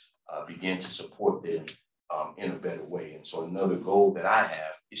can begin to support them in a better way. And so another goal that I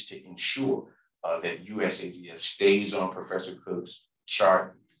have is to ensure that USADF stays on Professor Cooke's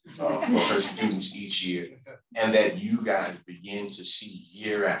chart for her students each year, and that you guys begin to see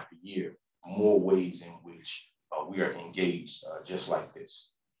year after year more ways in which we are engaged just like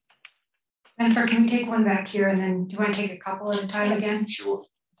this. Jennifer, can we take one back here, and then do you want to take a couple at a time again? Sure.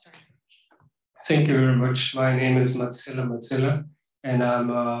 Sorry. Thank you very much. My name is Matsila, and I'm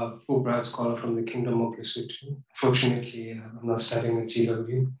a Fulbright scholar from the Kingdom of Lesotho. Unfortunately, I'm not studying at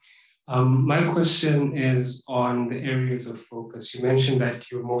GW. My question is on the areas of focus. You mentioned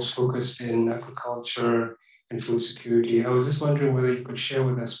that you're most focused in agriculture and food security. I was just wondering whether you could share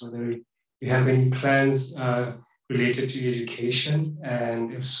with us whether you have any plans related to education,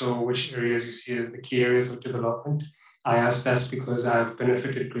 and if so, which areas you see as the key areas of development. I ask that because I've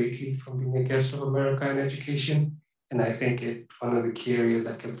benefited greatly from being a guest of America in education, and I think it's one of the key areas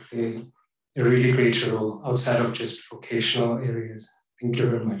that can play a really great role outside of just vocational areas. Thank you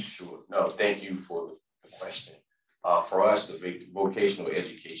very much. Sure. No, thank you for the question. For us, the vocational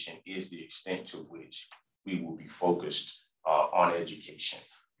education is the extent to which we will be focused on education.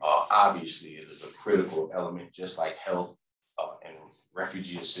 Obviously, it is a critical element, just like health and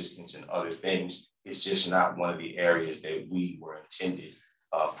refugee assistance and other things. It's just not one of the areas that we were intended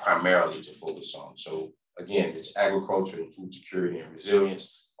primarily to focus on. So again, it's agriculture and food security and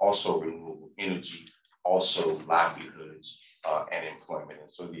resilience, also renewable energy, also livelihoods and employment.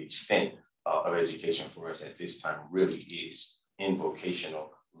 And so the extent of education for us at this time really is in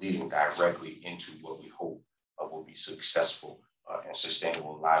vocational, leading directly into what we hope will be successful and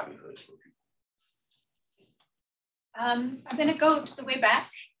sustainable livelihoods for people. I'm going to go to the way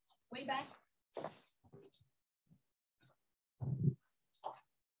back.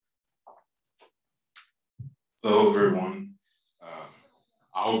 Hello, everyone.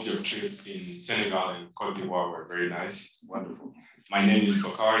 I hope your trip in Senegal and Cote d'Ivoire were very nice. Wonderful. My name is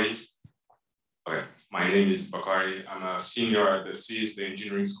Bakari. Okay, my name is Bakari. I'm a senior at the CIS, the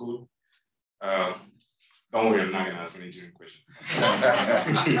engineering school. Don't worry, I'm not going to ask an engineering question.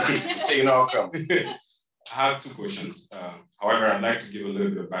 Taking all come. I have two questions. However, I'd like to give a little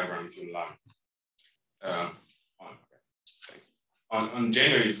bit of background if you allow. On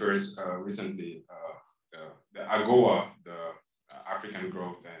January 1st, recently, the AGOA, the African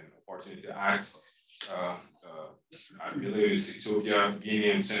Growth and Opportunity Act, I believe it's Ethiopia,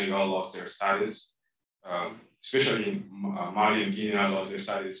 Guinea, and Senegal lost their status. Especially in Mali and Guinea lost their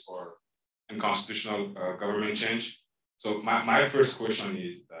status for unconstitutional government change. So my first question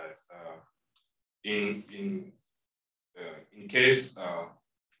is that in case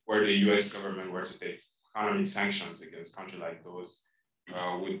where the US government were to take economic sanctions against countries like those,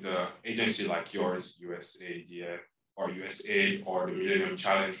 with the agency like yours, USADF, or USAID, or the Millennium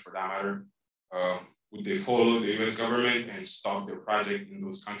Challenge for that matter, would they follow the US government and stop their project in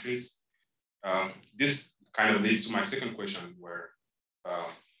those countries? This kind of leads to my second question, where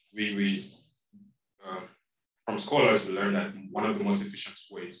from scholars, we learned that one of the most efficient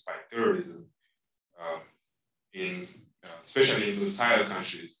ways to fight terrorism, especially in those Sahel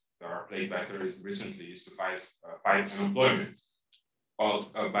countries that are plagued by terrorism recently, is to fight unemployment.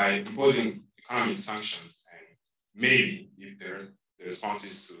 Well, by imposing economic sanctions, and maybe if the response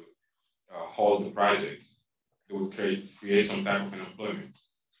is to halt the projects, they would create some type of unemployment.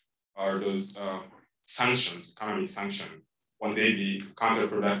 Are those sanctions, economic sanctions, one day be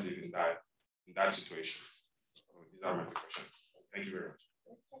counterproductive in that situation? So these are my two questions. Thank you very much.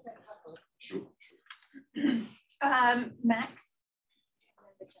 Sure. Max.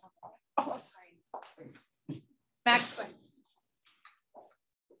 Oh, sorry. Max, go ahead.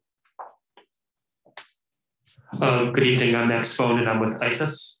 Good evening, I'm Max Phone and I'm with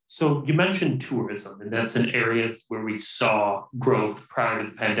IFAS. So you mentioned tourism, and that's an area where we saw growth prior to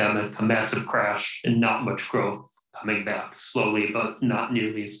the pandemic, a massive crash and not much growth, coming back slowly, but not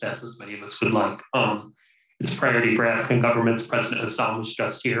nearly as fast as many of us would like. It's a priority for African governments. President Hassan was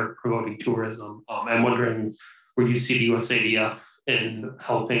just here promoting tourism. I'm wondering where you see the USADF in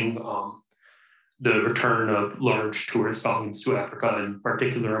helping the return of large tourist volumes to Africa. In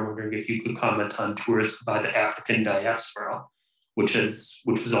particular, I'm wondering if you could comment on tourism by the African diaspora, which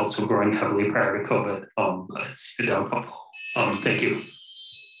was also growing heavily prior to COVID, but it's downhill. Thank you.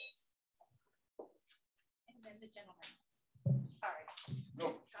 And then the gentleman. Sorry.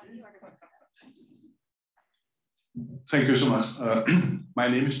 No. Thank you so much. My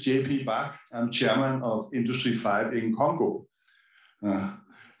name is JP Bach. I'm chairman of Industry 5 in Congo.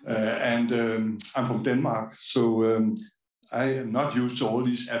 And I'm from Denmark. So I am not used to all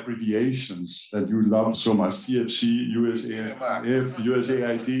these abbreviations that you love so much, TFC, USAID,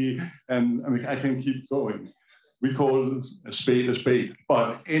 USAID, and I mean, I can keep going. We call a spade,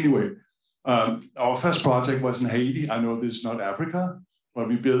 but anyway, our first project was in Haiti. I know this is not Africa, but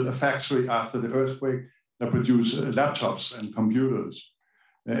we built a factory after the earthquake that produced laptops and computers.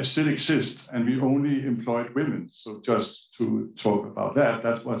 It still exists, and we only employed women. So just to talk about that,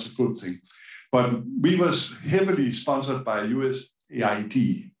 that was a good thing. But we was heavily sponsored by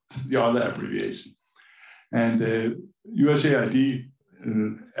USAID, the other abbreviation. And USAID,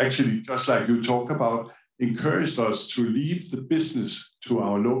 actually, just like you talk about, encouraged us to leave the business to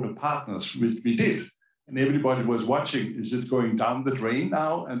our local partners, which we did. And everybody was watching, is it going down the drain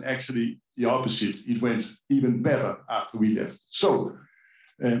now? And actually the opposite, it went even better after we left. So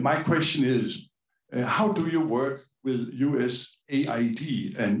my question is, how do you work with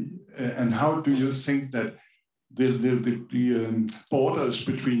USAID, and how do you think that the borders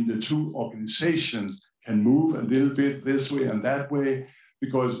between the two organizations can move a little bit this way and that way?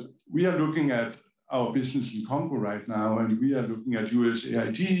 Because we are looking at our business in Congo right now, and we are looking at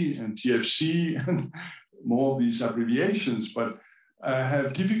USAID and TFC and more of these abbreviations, but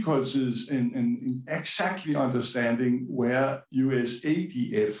have difficulties in exactly understanding where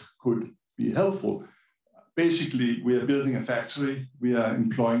USADF could be helpful. Basically, we are building a factory, we are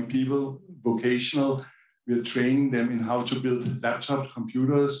employing people, vocational, we are training them in how to build laptops,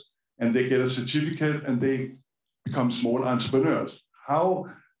 computers, and they get a certificate and they become small entrepreneurs. How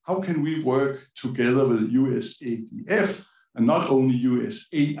can we work together with USADF and not only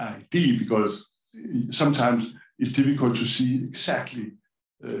USAID, because sometimes it's difficult to see exactly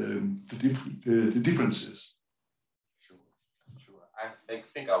the differences. Sure. I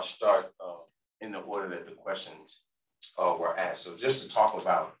think I'll start in the order that the questions were asked. So just to talk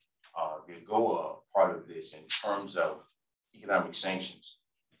about the AGOA part of this in terms of economic sanctions.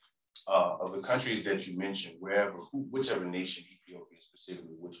 Of the countries that you mentioned, whichever nation, Ethiopia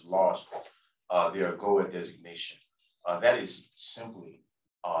specifically, which lost their AGOA designation, that is simply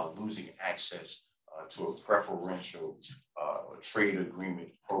losing access to a preferential trade agreement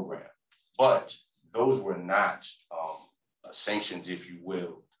program. But those were not sanctions, if you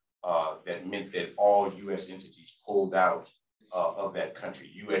will, that meant that all US entities pulled out of that country.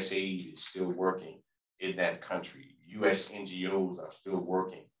 USAID is still working in that country. US NGOs are still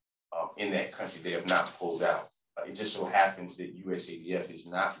working in that country. They have not pulled out. It just so happens that USADF is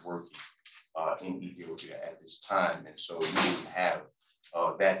not working in Ethiopia at this time. And so we didn't have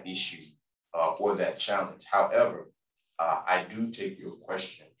that issue or that challenge. However, I do take your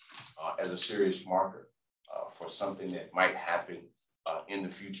question as a serious marker for something that might happen in the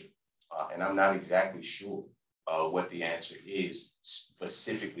future. And I'm not exactly sure what the answer is,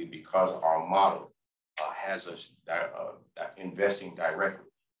 specifically because our model has us investing directly.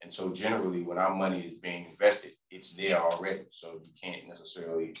 And so generally when our money is being invested, it's there already. So you can't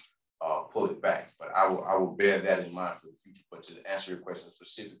necessarily pull it back. But I will bear that in mind for the future. But to answer your question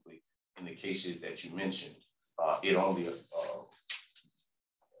specifically, in the cases that you mentioned, it only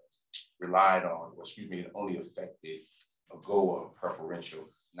it only affected AGOA preferential,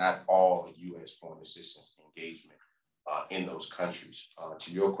 not all US foreign assistance engagement in those countries.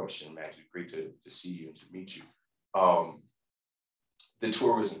 To your question, Max, it's great to see you and to meet you. The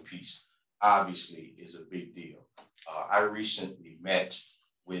tourism piece obviously is a big deal. I recently met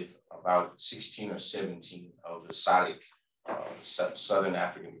with about 16 or 17 of the SADC, Southern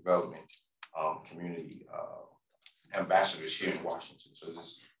African Development Community ambassadors here in Washington. So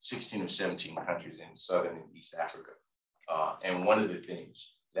there's 16 or 17 countries in Southern and East Africa. And one of the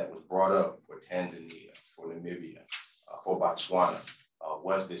things that was brought up for Tanzania, for Namibia, for Botswana,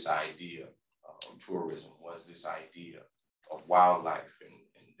 was this idea of tourism, was this idea of wildlife and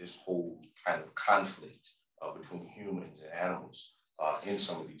this whole kind of conflict between humans and animals in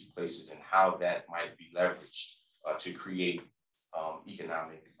some of these places, and how that might be leveraged to create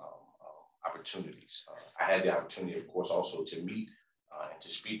economic opportunities. I had the opportunity, of course, also to meet and to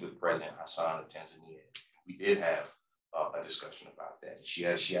speak with President Hassan of Tanzania. We did have a discussion about that. She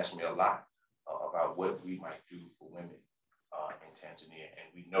asked me a lot about what we might do for women in Tanzania.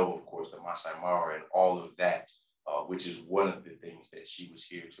 And we know, of course, the Masai Mara and all of that, which is one of the things that she was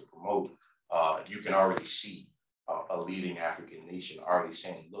here to promote. You can already see a leading African nation already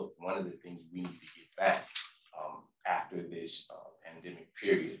saying, look, one of the things we need to get back after this pandemic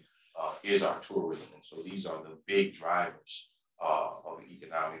period is our tourism. And so these are the big drivers of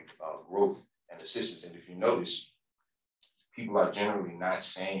economic growth and assistance. And if you notice, people are generally not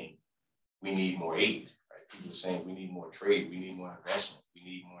saying we need more aid, right? People are saying we need more trade, we need more investment, we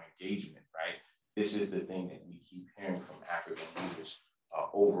need more engagement, right? this is the thing that we keep hearing from African leaders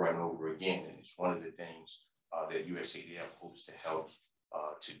over and over again, and it's one of the things that USADF hopes to help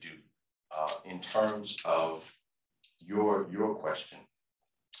to do. In terms of your question,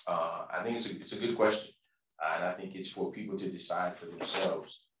 I think it's a good question, and I think it's for people to decide for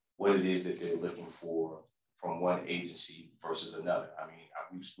themselves what it is that they're looking for from one agency versus another. I mean,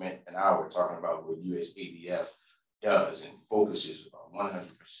 we've spent an hour talking about what USADF does and focuses 100%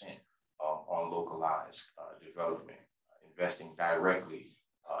 on localized development, investing directly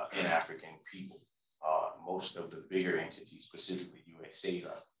in African people. Most of the bigger entities, specifically USAID,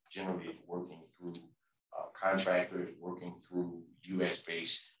 generally is working through contractors, working through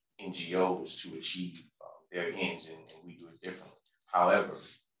US-based NGOs to achieve their ends, and we do it differently. However,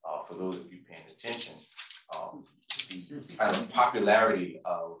 for those of you paying attention, the kind of popularity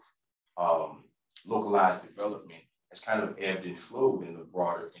of localized development has kind of ebbed and flowed in the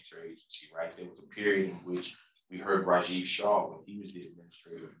broader interagency, right? There was a period in which we heard Rajiv Shah, when he was the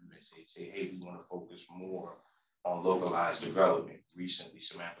administrator of USAID, say, hey, we want to focus more on localized development. Recently,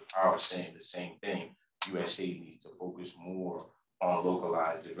 Samantha Power saying the same thing. USAID needs to focus more on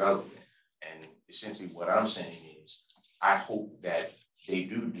localized development. And essentially what I'm saying is, I hope that they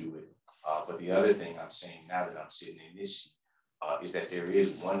do it. But the other thing I'm saying now that I'm sitting in this seat is that there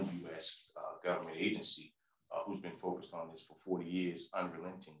is one US government agency who's been focused on this for 40 years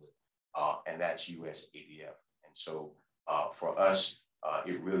unrelentingly, and that's USADF. And so for us,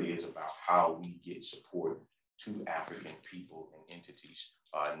 it really is about how we get support to African people and entities,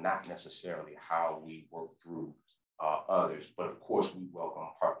 not necessarily how we work through others, but of course we welcome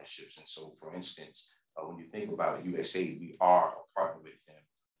partnerships. And so for instance, when you think about USAID, we are a partner with them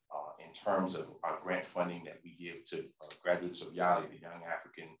in terms of our grant funding that we give to graduates of YALI, the Young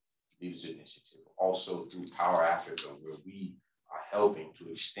African Leaders Initiative, also through Power Africa, where we are helping to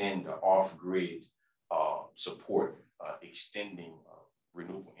extend the off-grid support, extending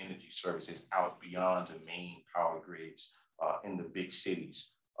renewable energy services out beyond the main power grids in the big cities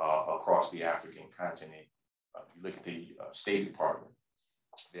across the African continent. If you look at the State Department,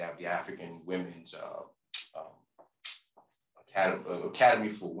 they have the African Women's Academy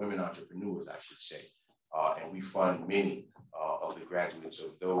for Women Entrepreneurs, I should say. And we fund many of the graduates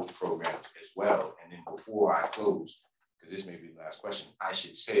of those programs as well. And then before I close, because this may be the last question, I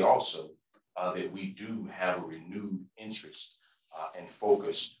should say also that we do have a renewed interest and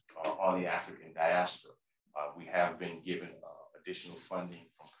focus on the African diaspora. We have been given additional funding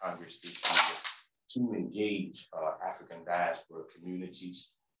from Congress this year to engage African diaspora communities.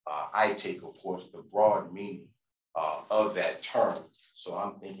 I take, of course, the broad meaning of that term. So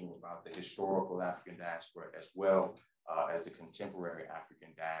I'm thinking about the historical African diaspora as well as the contemporary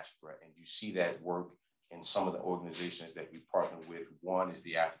African diaspora. And you see that work in some of the organizations that we partner with. One is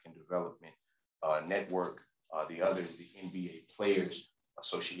the African Development Network. The other is the NBA Players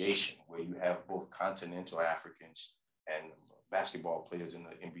Association, where you have both continental Africans and basketball players in the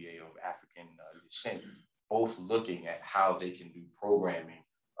NBA of African descent, both looking at how they can do programming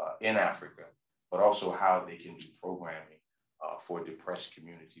in Africa, but also how they can do programming for depressed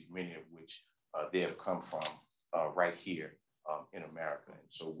communities, many of which they have come from right here in America. And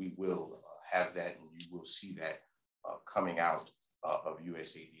so we will have that, and you will see that coming out of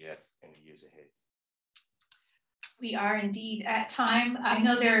USADF in the years ahead. We are indeed at time. I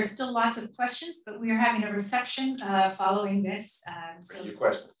know there are still lots of questions, but we are having a reception following this. Bring your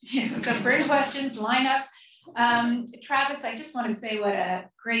questions. Yeah, so bring questions, line up. Travis, I just want to say what a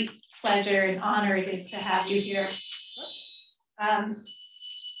great pleasure and honor it is to have you here.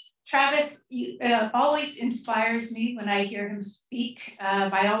 Travis always inspires me when I hear him speak.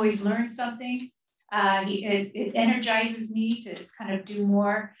 I always learn something. It energizes me to kind of do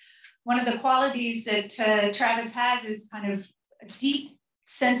more. One of the qualities that Travis has is kind of a deep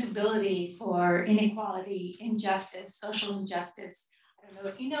sensibility for inequality, injustice, social injustice. I don't know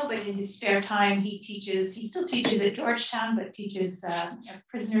if you know, but in his spare time, he still teaches at Georgetown, but teaches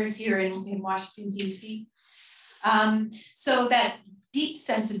prisoners here in Washington, DC. So that deep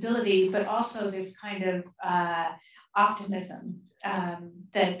sensibility, but also this kind of optimism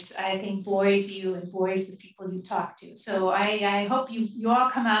that I think buoys you and buoys the people you talk to. So I hope you all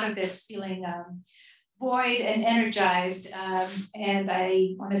come out of this feeling buoyed and energized. And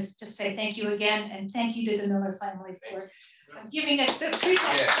I want to just say thank you again, and thank you to the Miller family for giving us the presentation.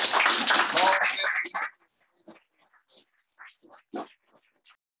 Yeah.